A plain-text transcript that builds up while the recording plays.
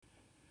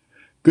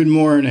Good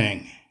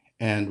morning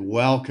and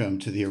welcome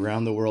to the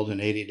Around the World in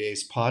 80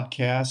 Days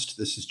podcast.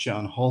 This is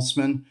John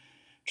Holzman,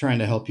 trying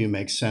to help you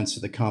make sense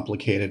of the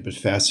complicated but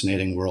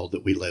fascinating world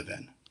that we live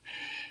in.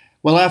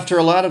 Well, after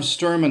a lot of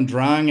Sturm und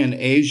Drang in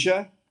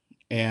Asia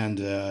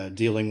and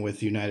dealing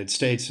with the United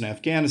States and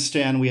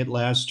Afghanistan, we at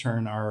last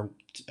turn our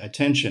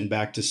attention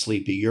back to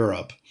sleepy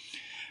Europe,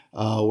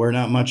 where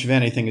not much of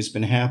anything has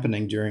been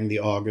happening during the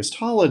August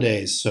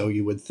holidays, so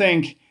you would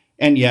think,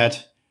 and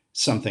yet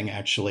something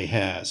actually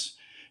has.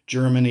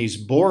 Germany's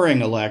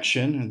boring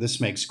election, and this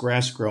makes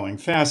grass growing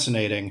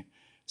fascinating,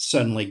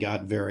 suddenly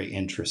got very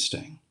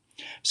interesting.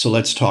 So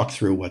let's talk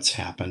through what's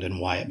happened and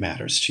why it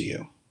matters to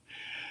you.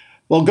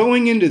 Well,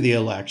 going into the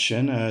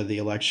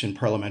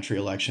parliamentary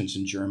elections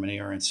in Germany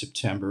are in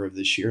September of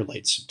this year,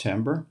 late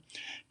September.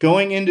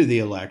 Going into the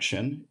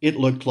election, it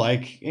looked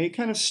like a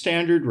kind of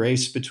standard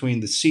race between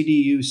the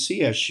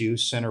CDU-CSU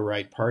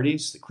center-right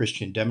parties, the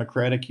Christian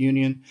Democratic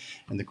Union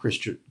and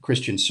the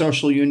Christian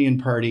Social Union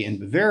Party in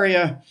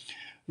Bavaria,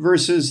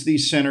 versus the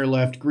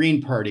center-left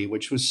Green Party,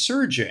 which was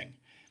surging.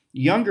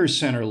 Younger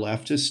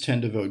center-leftists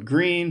tend to vote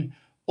Green.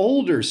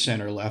 Older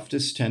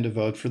center-leftists tend to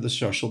vote for the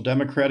Social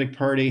Democratic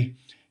Party,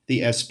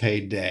 the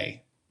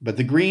SPD. But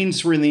the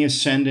Greens were in the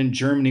ascendant.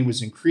 Germany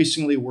was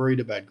increasingly worried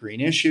about green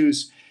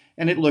issues,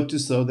 and it looked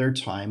as though their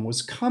time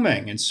was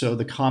coming. And so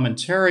the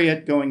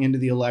commentariat going into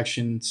the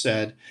election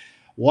said,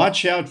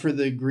 watch out for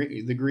the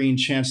Green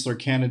Chancellor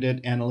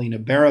candidate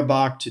Annalena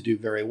Baerbock to do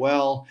very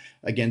well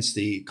against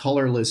the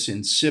colorless,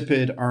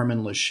 insipid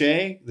Armin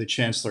Laschet, the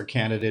Chancellor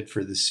candidate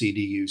for the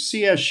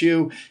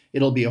CDU-CSU.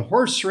 It'll be a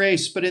horse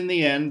race, but in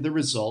the end, the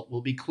result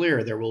will be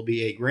clear. There will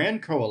be a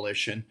grand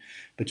coalition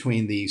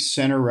between the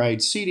center-right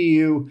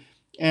CDU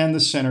and the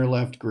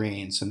center-left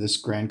Greens, and this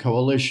grand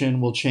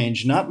coalition will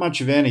change not much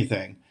of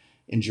anything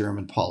in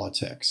German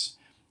politics.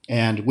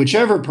 And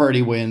whichever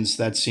party wins,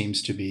 that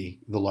seems to be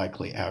the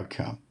likely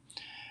outcome.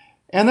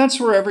 And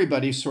that's where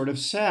everybody sort of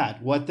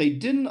sat. What they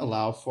didn't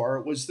allow for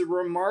was the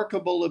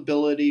remarkable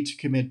ability to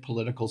commit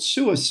political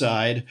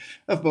suicide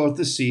of both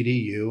the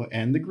CDU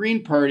and the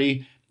Green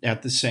Party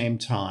at the same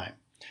time.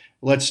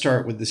 Let's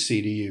start with the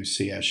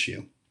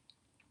CDU-CSU.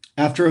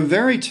 After a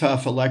very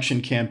tough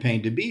election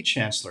campaign to be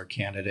Chancellor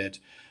candidate,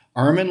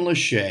 Armin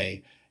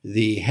Laschet,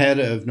 the head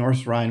of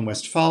North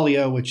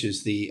Rhine-Westphalia, which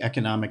is the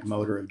economic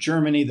motor of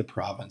Germany, the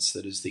province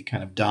that is the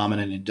kind of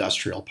dominant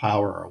industrial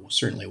power, or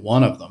certainly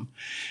one of them,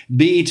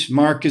 beat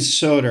Markus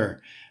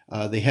Söder,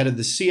 the head of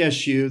the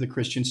CSU, the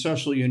Christian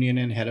Social Union,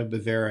 and head of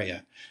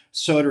Bavaria.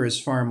 Söder is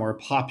far more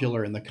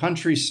popular in the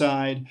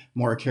countryside,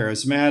 more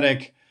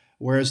charismatic,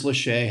 whereas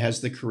Laschet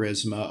has the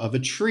charisma of a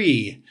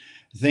tree.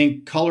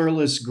 Think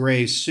colorless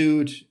gray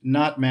suit,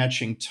 not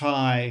matching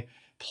tie,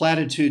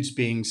 platitudes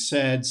being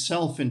said,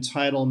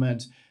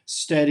 self-entitlement,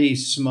 steady,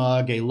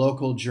 smug, a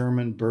local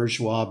German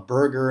bourgeois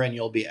burger, and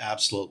you'll be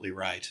absolutely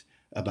right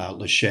about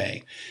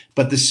Laschet.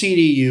 But the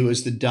CDU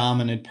is the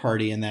dominant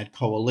party in that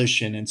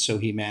coalition, and so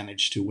he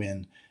managed to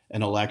win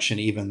an election,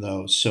 even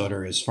though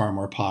Söder is far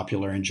more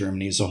popular in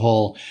Germany as a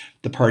whole.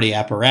 The party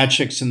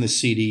apparatchiks in the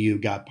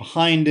CDU got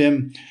behind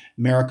him.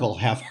 Merkel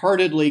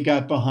half-heartedly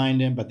got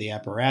behind him, but the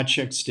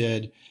apparatchiks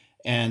did,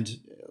 and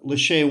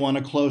Laschet won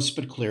a close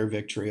but clear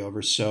victory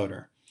over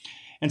Söder.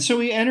 And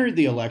so he entered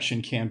the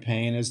election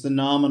campaign as the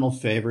nominal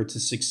favorite to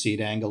succeed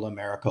Angela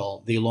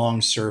Merkel, the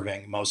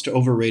long-serving, most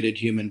overrated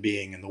human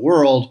being in the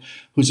world,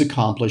 who's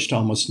accomplished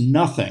almost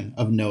nothing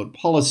of note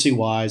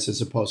policy-wise,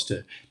 as opposed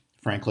to,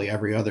 frankly,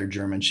 every other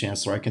German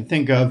chancellor I can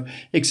think of,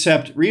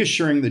 except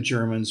reassuring the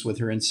Germans with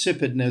her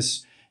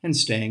insipidness and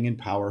staying in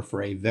power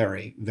for a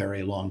very,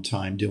 very long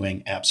time,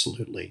 doing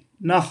absolutely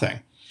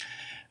nothing.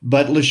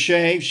 But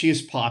Laschet, she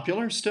is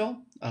popular still.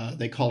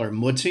 They call her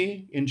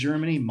Mutti in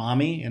Germany,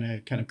 mommy, in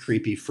a kind of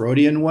creepy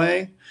Freudian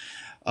way.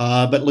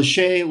 But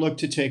Laschet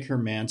looked to take her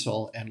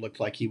mantle and looked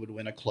like he would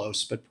win a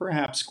close but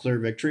perhaps clear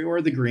victory,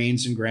 or the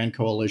Greens and Grand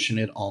Coalition,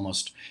 it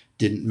almost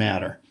didn't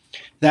matter.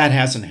 That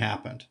hasn't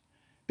happened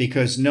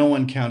because no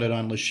one counted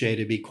on Laschet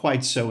to be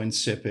quite so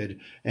insipid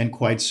and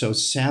quite so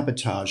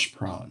sabotage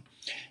prone.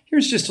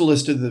 Here's just a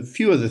list of the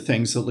few of the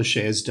things that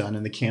Laschet has done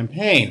in the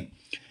campaign.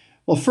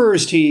 Well,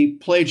 first, he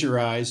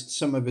plagiarized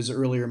some of his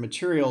earlier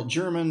material.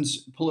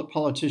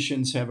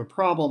 Politicians have a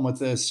problem with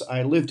this.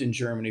 I lived in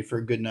Germany for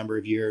a good number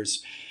of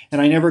years, and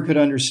I never could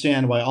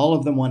understand why all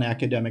of them won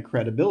academic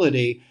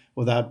credibility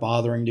without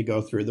bothering to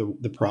go through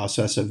the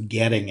process of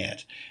getting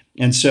it.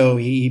 And so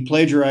he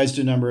plagiarized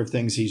a number of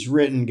things he's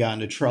written, got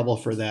into trouble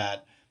for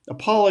that,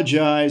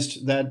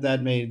 apologized.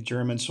 That made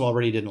Germans who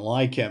already didn't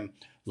like him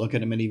look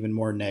at him in even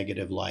more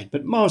negative light.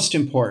 But most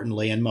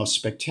importantly and most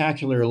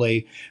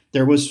spectacularly,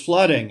 there was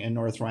flooding in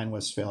North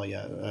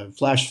Rhine-Westphalia,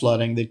 flash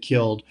flooding that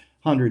killed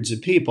hundreds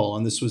of people,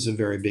 and this was a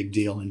very big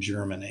deal in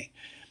Germany.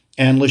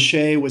 And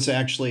Laschet was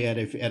actually at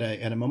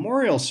a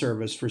memorial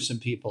service for some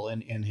people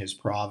in his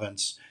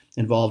province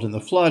involved in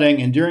the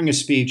flooding, and during a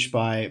speech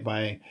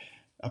by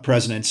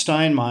President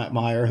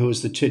Steinmeier, who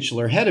was the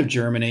titular head of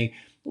Germany,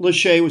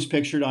 Laschet was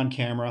pictured on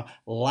camera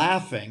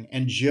laughing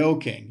and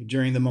joking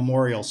during the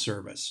memorial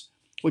service,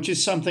 which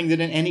is something that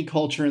in any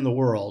culture in the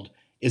world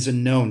is a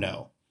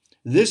no-no.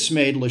 This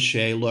made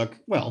Lachey look,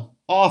 well,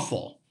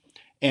 awful,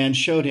 and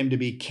showed him to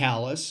be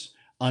callous,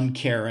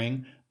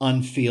 uncaring,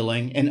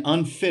 unfeeling, and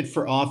unfit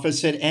for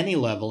office at any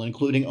level,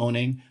 including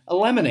owning a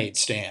lemonade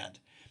stand.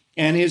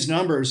 And his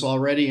numbers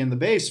already in the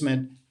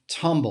basement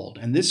tumbled,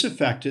 and this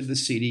affected the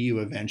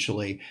CDU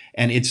eventually,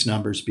 and its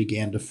numbers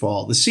began to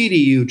fall. The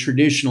CDU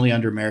traditionally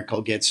under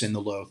Merkel gets in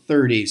the low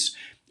 30s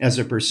as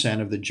a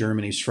percent of the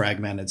Germany's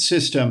fragmented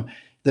system.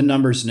 The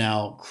numbers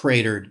now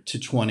cratered to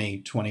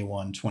 20,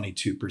 21,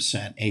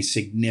 22%, a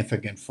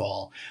significant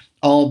fall,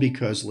 all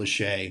because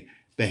Lachey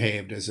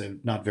behaved as a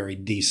not very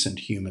decent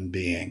human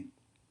being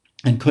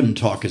and couldn't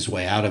talk his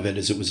way out of it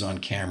as it was on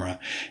camera.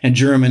 And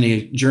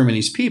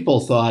Germany's people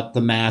thought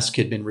the mask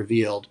had been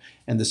revealed,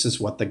 and this is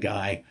what the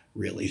guy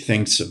really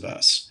thinks of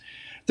us.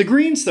 The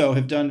Greens, though,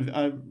 have done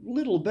a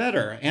little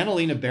better.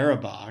 Annalena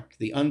Baerbock,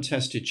 the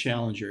untested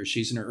challenger,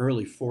 she's in her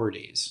early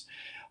 40s,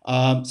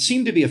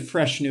 seemed to be a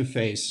fresh new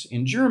face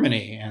in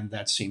Germany, and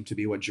that seemed to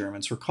be what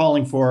Germans were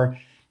calling for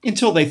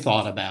until they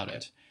thought about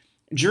it.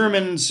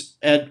 Germans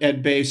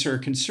at base are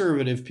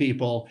conservative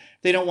people.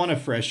 They don't want a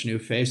fresh new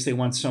face. They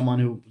want someone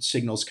who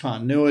signals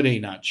continuity,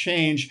 not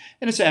change,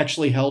 and has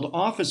actually held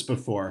office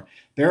before.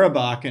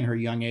 Baerbock, in her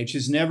young age,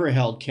 has never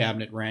held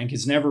cabinet rank,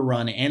 has never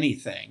run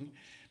anything.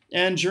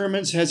 And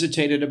Germans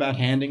hesitated about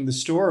handing the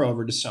store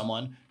over to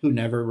someone who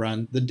never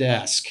run the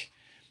desk.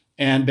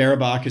 And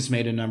Baerbock has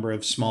made a number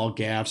of small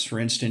gaffes. For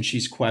instance,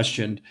 she's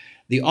questioned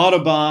the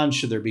Autobahn.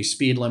 Should there be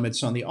speed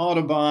limits on the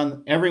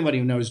Autobahn? Everybody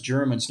who knows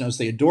Germans knows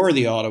they adore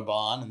the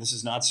Autobahn, and this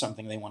is not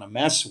something they want to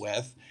mess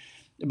with.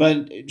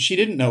 But she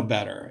didn't know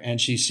better,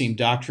 and she seemed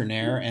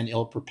doctrinaire and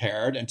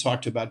ill-prepared and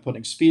talked about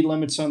putting speed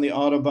limits on the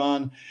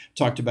Autobahn,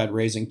 talked about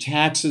raising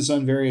taxes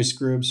on various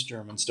groups.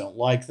 Germans don't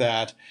like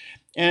that,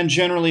 and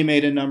generally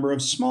made a number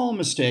of small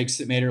mistakes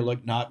that made her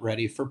look not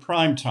ready for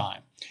prime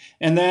time.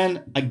 And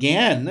then,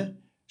 again,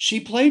 she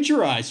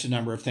plagiarized a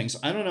number of things.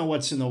 I don't know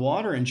what's in the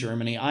water in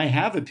Germany. I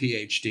have a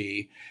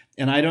PhD,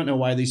 and I don't know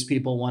why these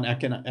people want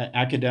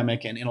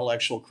academic and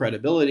intellectual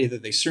credibility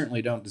that they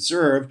certainly don't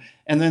deserve,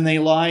 and then they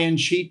lie and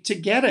cheat to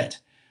get it.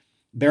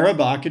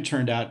 Baerbock, it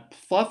turned out,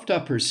 fluffed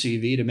up her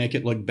CV to make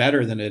it look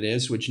better than it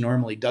is, which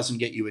normally doesn't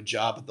get you a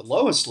job at the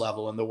lowest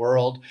level in the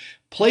world,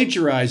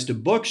 plagiarized a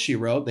book she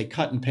wrote. They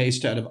cut and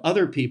paste out of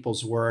other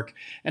people's work,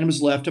 and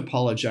was left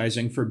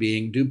apologizing for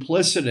being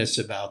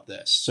duplicitous about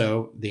this.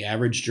 So the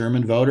average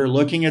German voter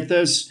looking at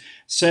this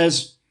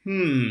says,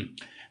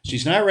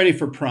 she's not ready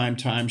for prime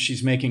time,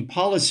 she's making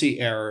policy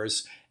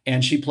errors,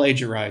 and she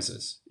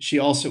plagiarizes. She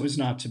also is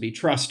not to be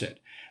trusted.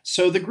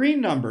 So the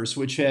Green numbers,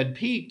 which had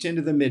peaked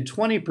into the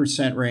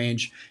mid-20%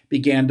 range,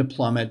 began to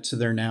plummet to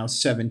their now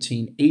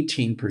 17,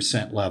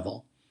 18%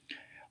 level.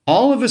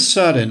 All of a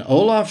sudden,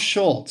 Olaf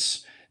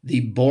Scholz, the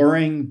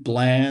boring,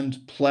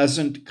 bland,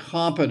 pleasant,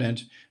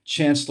 competent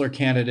chancellor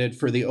candidate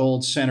for the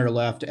old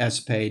center-left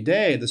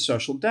SPD, the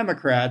Social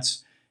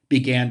Democrats,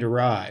 began to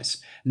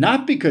rise.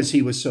 Not because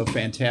he was so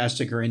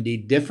fantastic or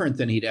indeed different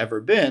than he'd ever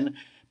been,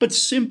 but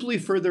simply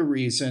for the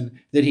reason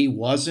that he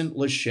wasn't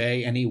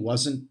Lachey and he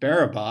wasn't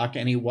Baerbock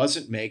and he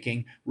wasn't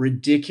making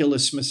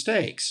ridiculous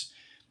mistakes.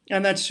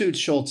 And that suits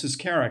Scholz's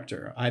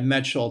character. I've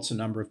met Scholz a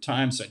number of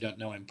times. I don't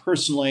know him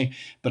personally,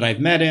 but I've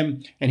met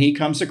him, and he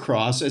comes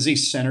across as a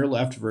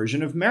center-left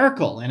version of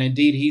Merkel. And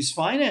indeed, he's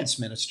finance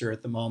minister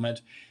at the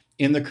moment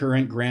in the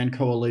current grand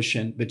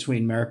coalition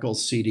between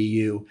Merkel's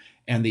CDU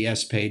and the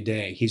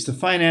SPD. He's the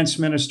finance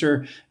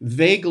minister,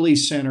 vaguely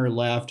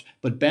center-left,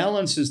 but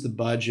balances the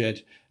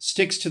budget,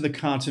 sticks to the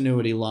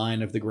continuity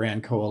line of the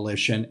grand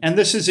coalition. And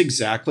this is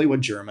exactly what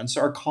Germans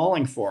are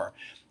calling for.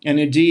 And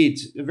indeed,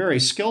 very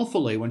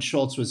skillfully, when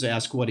Scholz was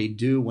asked what he'd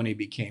do when he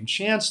became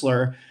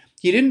chancellor,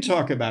 he didn't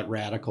talk about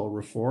radical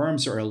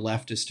reforms or a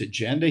leftist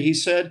agenda. He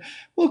said,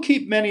 we'll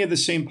keep many of the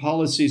same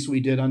policies we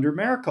did under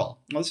Merkel.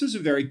 Well, this is a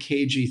very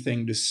cagey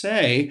thing to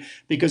say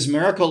because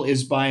Merkel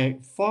is by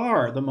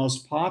far the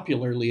most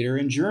popular leader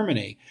in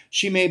Germany.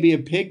 She may be a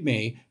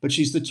pygmy, but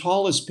she's the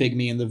tallest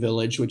pygmy in the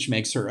village, which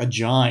makes her a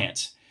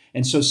giant.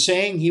 And so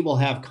saying he will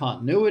have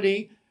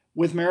continuity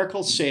with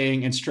Merkel,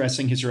 saying and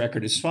stressing his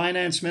record as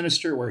finance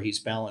minister, where he's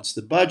balanced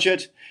the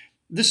budget,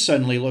 this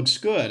suddenly looks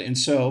good. And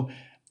so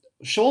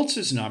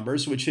Scholz's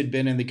numbers, which had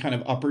been in the kind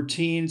of upper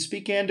teens,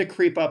 began to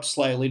creep up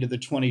slightly to the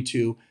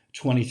 22,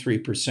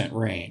 23%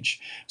 range.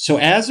 So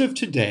as of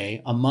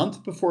today, a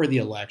month before the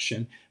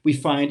election, we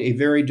find a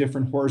very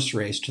different horse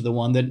race to the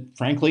one that,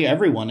 frankly,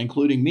 everyone,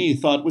 including me,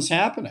 thought was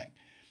happening.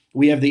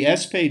 We have the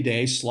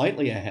SPD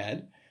slightly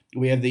ahead.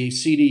 We have the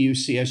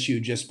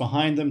CDU-CSU just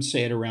behind them,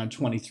 say at around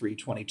 23,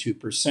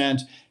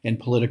 22% in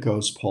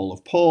Politico's poll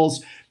of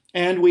polls.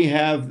 And we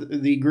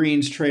have the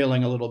Greens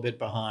trailing a little bit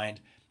behind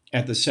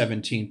at the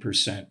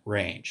 17%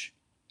 range.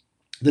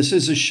 This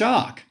is a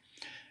shock.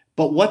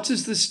 But what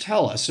does this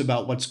tell us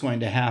about what's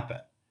going to happen?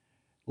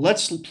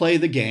 Let's play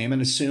the game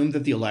and assume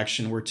that the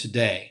election were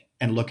today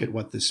and look at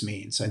what this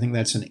means. I think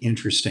that's an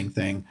interesting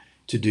thing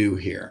to do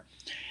here.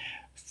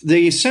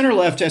 The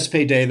center-left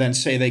SPD then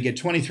say they get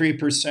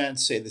 23%,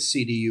 say the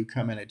CDU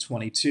come in at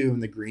 22%,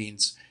 and the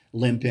Greens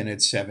limp in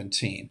at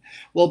 17.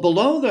 Well,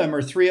 below them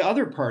are three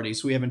other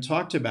parties we haven't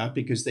talked about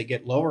because they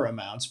get lower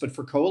amounts, but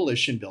for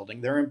coalition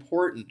building, they're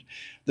important.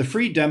 The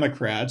Free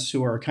Democrats,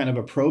 who are kind of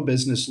a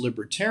pro-business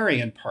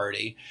libertarian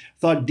party,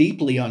 thought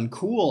deeply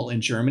uncool in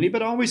Germany,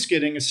 but always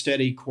getting a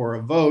steady core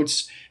of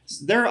votes.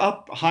 They're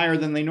up higher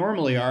than they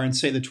normally are in,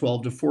 say, the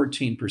 12 to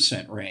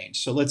 14%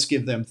 range. So let's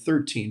give them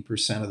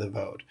 13% of the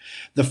vote.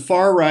 The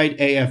far right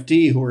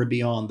AfD, who are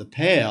beyond the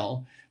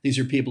pale, these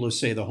are people who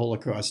say the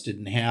Holocaust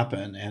didn't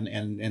happen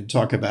and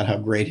talk about how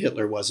great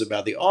Hitler was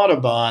about the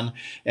Autobahn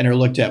and are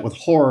looked at with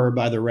horror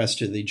by the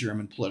rest of the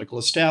German political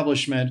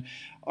establishment,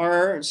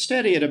 are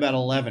steady at about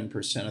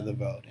 11% of the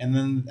vote. And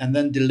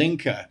then Die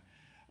Linke,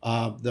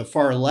 the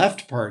far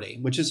left party,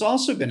 which has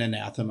also been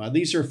anathema.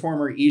 These are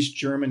former East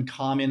German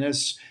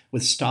communists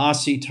with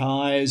Stasi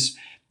ties.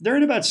 They're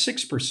at about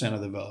 6%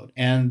 of the vote.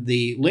 And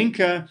the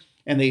Linke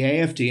and the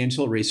AfD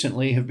until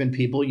recently have been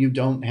people you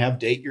don't have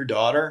date your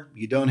daughter,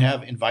 you don't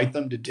have invite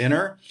them to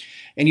dinner,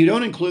 and you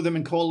don't include them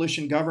in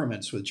coalition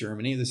governments with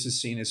Germany. This is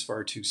seen as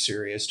far too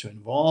serious to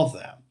involve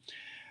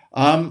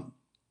them.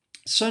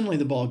 Suddenly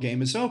the ball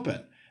game is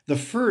open. The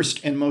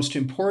first and most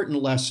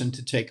important lesson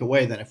to take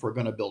away then if we're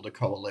going to build a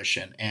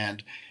coalition,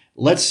 and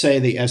let's say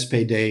the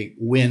SPD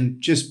win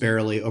just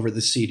barely over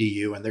the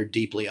CDU and their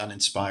deeply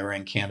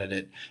uninspiring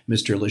candidate,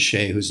 Mr.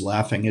 Lachey, who's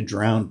laughing at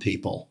drowned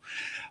people.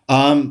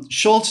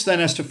 Scholz then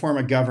has to form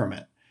a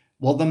government.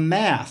 Well, the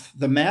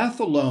math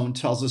alone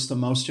tells us the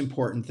most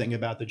important thing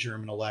about the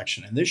German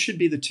election. And this should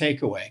be the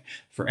takeaway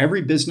for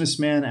every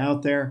businessman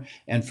out there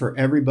and for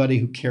everybody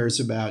who cares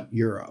about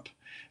Europe.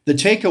 The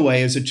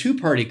takeaway is a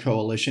two-party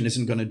coalition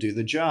isn't going to do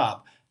the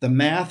job. The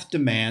math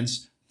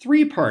demands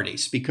three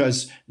parties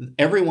because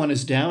everyone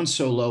is down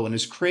so low and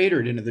is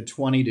cratered into the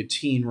 20 to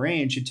teen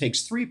range. It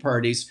takes three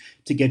parties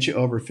to get you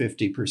over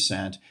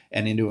 50%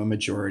 and into a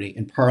majority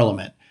in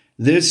parliament.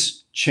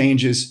 This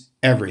changes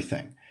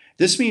everything.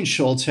 This means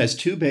Scholz has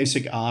two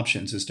basic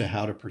options as to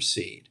how to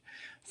proceed.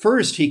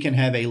 First, he can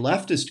have a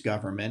leftist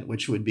government,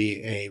 which would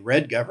be a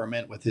red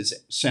government with his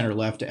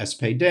center-left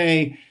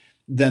SPD,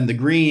 then the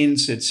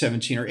Greens at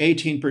 17 or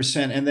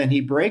 18%, and then he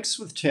breaks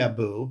with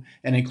taboo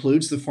and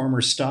includes the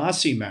former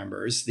Stasi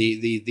members,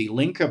 the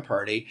Linke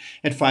party,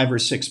 at 5 or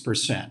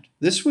 6%.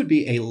 This would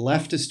be a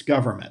leftist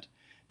government,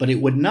 but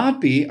it would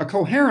not be a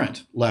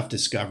coherent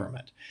leftist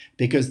government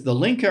because the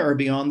Linke are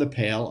beyond the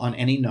pale on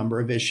any number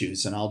of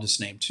issues, and I'll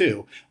just name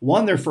two.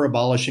 One, they're for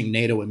abolishing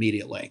NATO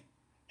immediately,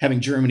 having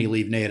Germany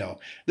leave NATO.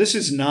 This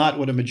is not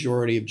what a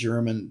majority of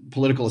German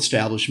political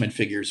establishment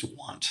figures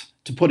want,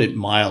 to put it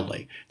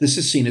mildly. This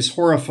is seen as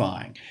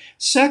horrifying.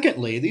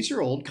 Secondly, these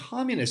are old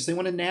communists. They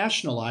want to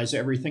nationalize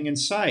everything in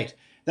sight.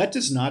 That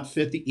does not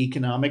fit the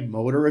economic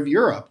motor of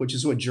Europe, which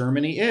is what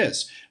Germany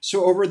is.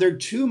 So over their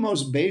two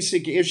most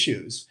basic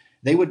issues,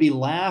 they would be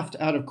laughed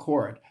out of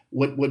court,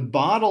 would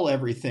bottle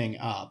everything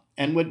up,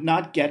 and would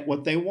not get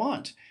what they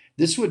want.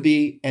 This would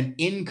be an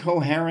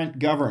incoherent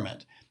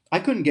government. I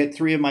couldn't get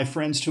three of my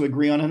friends to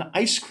agree on an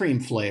ice cream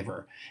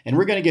flavor. And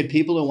we're going to get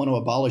people who want to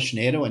abolish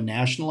NATO and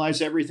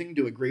nationalize everything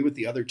to agree with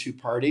the other two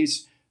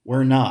parties?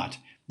 We're not.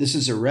 This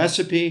is a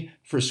recipe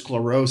for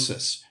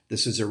sclerosis.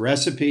 This is a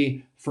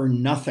recipe for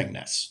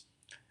nothingness.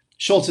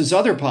 Scholz's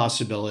other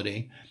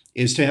possibility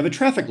is to have a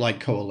traffic light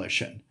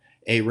coalition,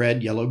 a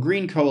red, yellow,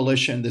 green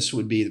coalition. This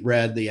would be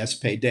red, the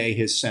SPD,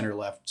 his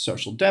center-left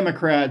Social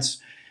Democrats,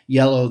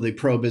 yellow, the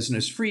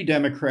pro-business Free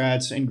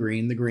Democrats, and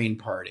green, the Green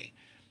Party.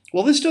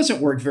 Well, this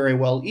doesn't work very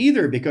well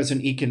either because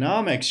in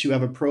economics, you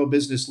have a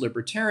pro-business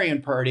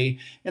libertarian party,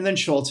 and then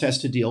Scholz has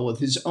to deal with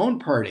his own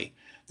party.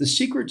 The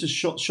secret to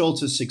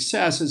Scholz's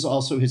success is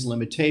also his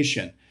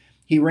limitation.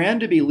 He ran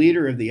to be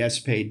leader of the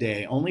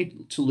SPD only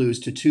to lose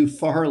to two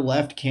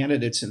far-left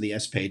candidates in the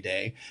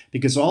SPD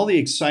because all the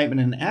excitement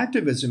and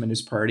activism in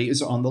his party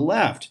is on the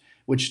left,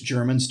 which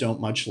Germans don't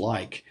much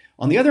like.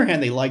 On the other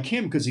hand, they like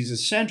him because he's a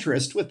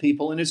centrist with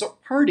people in his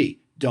party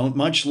don't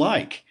much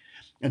like.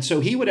 And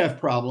so he would have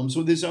problems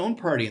with his own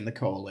party in the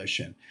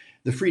coalition.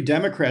 The Free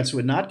Democrats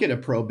would not get a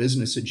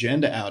pro-business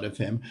agenda out of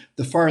him.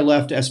 The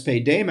far-left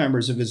SPD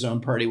members of his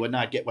own party would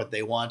not get what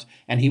they want,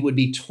 and he would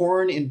be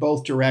torn in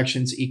both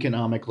directions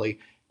economically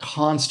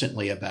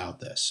constantly about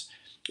this.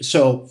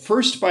 So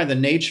first, by the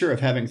nature of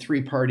having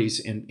three parties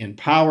in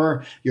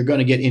power, you're going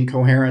to get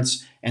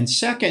incoherence. And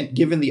second,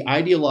 given the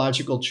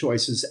ideological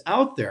choices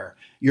out there,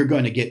 you're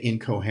going to get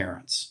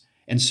incoherence.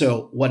 And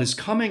so what is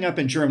coming up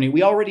in Germany,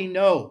 we already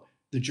know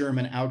the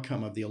German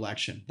outcome of the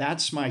election.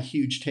 That's my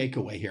huge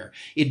takeaway here.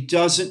 It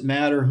doesn't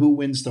matter who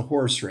wins the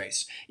horse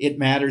race. It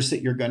matters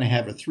that you're going to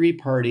have a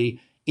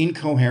three-party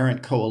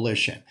incoherent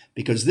coalition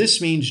because this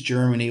means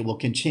Germany will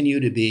continue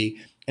to be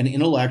an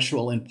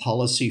intellectual and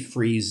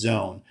policy-free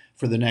zone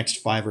for the next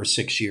 5 or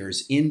 6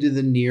 years. Into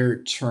the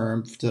near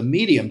term, to the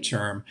medium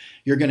term,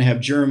 you're going to have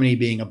Germany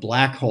being a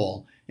black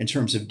hole in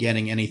terms of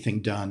getting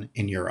anything done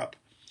in Europe.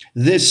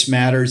 This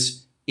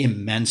matters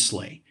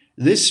immensely.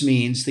 This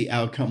means the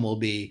outcome will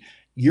be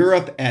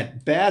Europe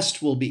at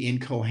best will be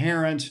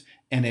incoherent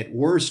and at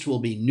worst will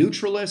be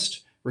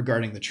neutralist,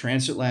 regarding the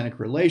transatlantic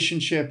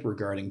relationship,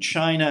 regarding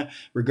China,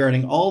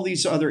 regarding all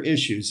these other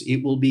issues.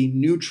 It will be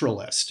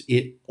neutralist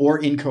or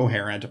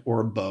incoherent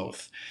or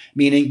both,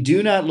 meaning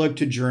do not look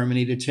to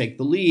Germany to take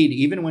the lead,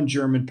 even when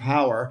German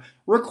power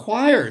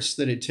requires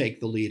that it take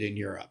the lead in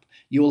Europe.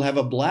 You will have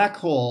a black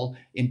hole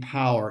in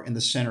power in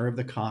the center of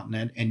the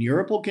continent, and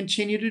Europe will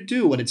continue to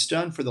do what it's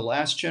done for the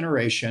last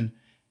generation: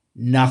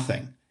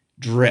 nothing.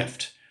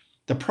 Drift.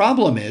 The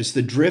problem is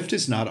the drift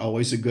is not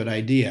always a good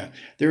idea.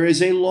 There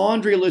is a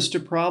laundry list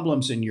of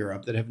problems in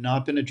Europe that have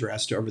not been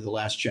addressed over the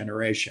last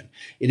generation.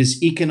 It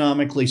is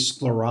economically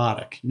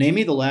sclerotic. Name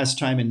me the last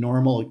time in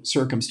normal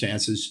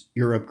circumstances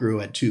Europe grew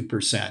at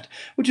 2%,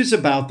 which is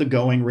about the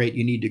going rate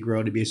you need to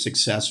grow to be a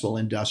successful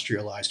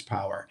industrialized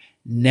power.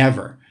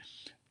 Never.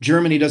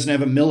 Germany doesn't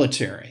have a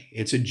military.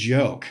 It's a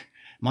joke.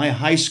 My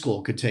high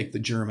school could take the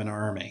German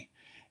army.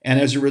 And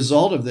as a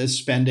result of this,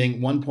 spending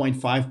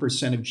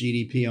 1.5% of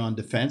GDP on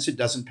defense, it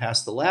doesn't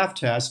pass the laugh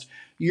test.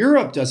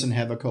 Europe doesn't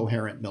have a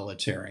coherent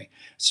military.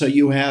 So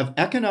you have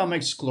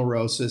economic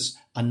sclerosis,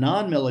 a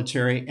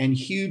non-military, and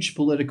huge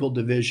political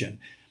division.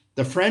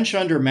 The French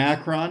under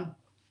Macron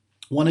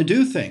want to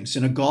do things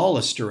in a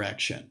Gaullist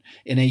direction,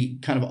 in a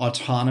kind of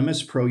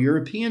autonomous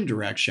pro-European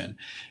direction.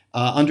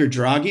 Under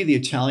Draghi, the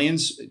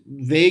Italians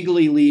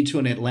vaguely lead to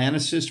an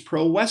Atlanticist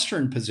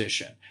pro-Western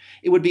position.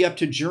 It would be up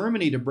to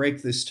Germany to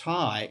break this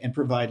tie and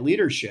provide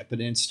leadership.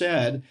 But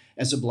instead,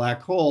 as a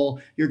black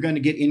hole, you're going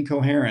to get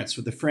incoherence,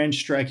 with the French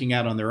striking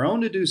out on their own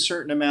to do a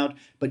certain amount,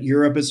 but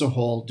Europe as a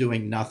whole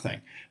doing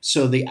nothing.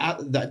 So the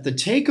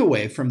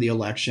takeaway from the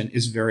election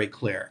is very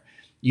clear.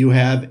 You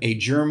have a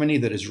Germany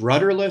that is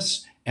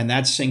rudderless, and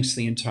that sinks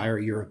the entire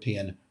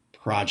European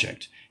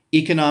project.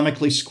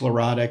 Economically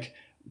sclerotic,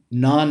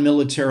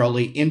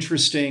 non-militarily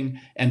interesting,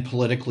 and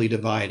politically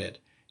divided.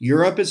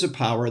 Europe is a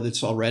power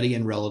that's already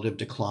in relative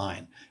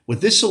decline.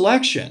 With this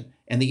election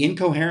and the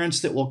incoherence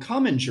that will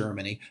come in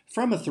Germany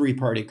from a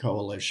three-party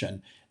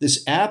coalition,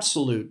 this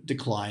absolute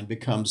decline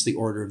becomes the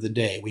order of the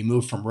day. We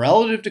move from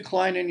relative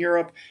decline in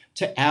Europe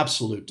to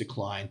absolute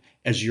decline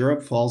as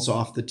Europe falls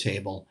off the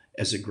table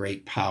as a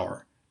great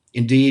power.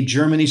 Indeed,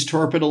 Germany's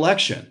torpid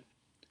election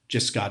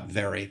just got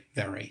very,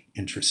 very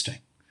interesting.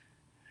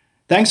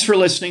 Thanks for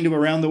listening to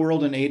Around the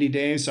World in 80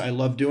 Days. I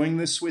love doing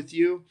this with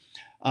you.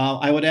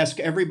 I would ask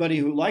everybody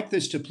who liked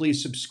this to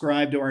please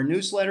subscribe to our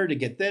newsletter to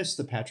get this,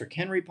 the Patrick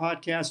Henry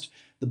podcast,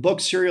 the book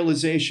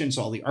serializations,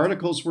 all the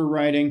articles we're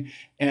writing,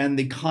 and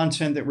the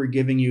content that we're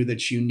giving you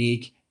that's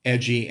unique,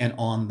 edgy, and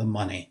on the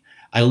money.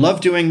 I love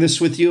doing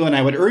this with you, and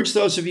I would urge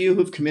those of you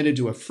who've committed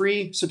to a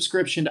free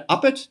subscription to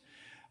up it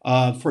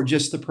for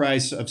just the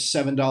price of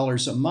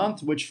 $7 a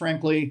month, which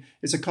frankly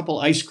is a couple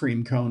ice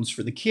cream cones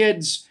for the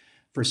kids.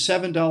 For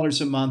 $7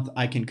 a month,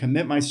 I can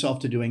commit myself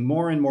to doing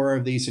more and more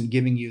of these and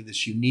giving you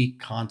this unique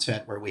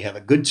content where we have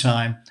a good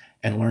time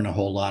and learn a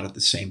whole lot at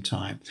the same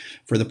time.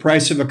 For the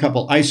price of a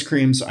couple ice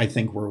creams, I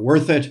think we're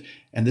worth it,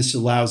 and this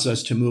allows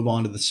us to move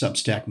on to the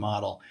Substack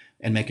model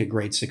and make a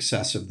great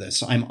success of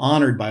this. I'm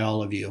honored by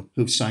all of you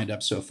who've signed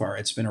up so far.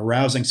 It's been a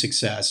rousing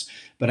success,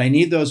 but I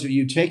need those of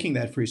you taking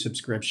that free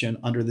subscription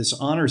under this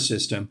honor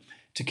system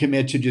to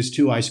commit to just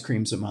 2 ice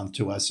creams a month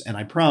to us, and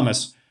I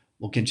promise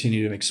we'll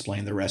continue to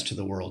explain the rest of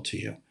the world to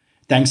you.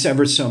 Thanks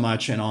ever so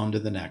much, and on to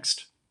the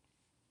next.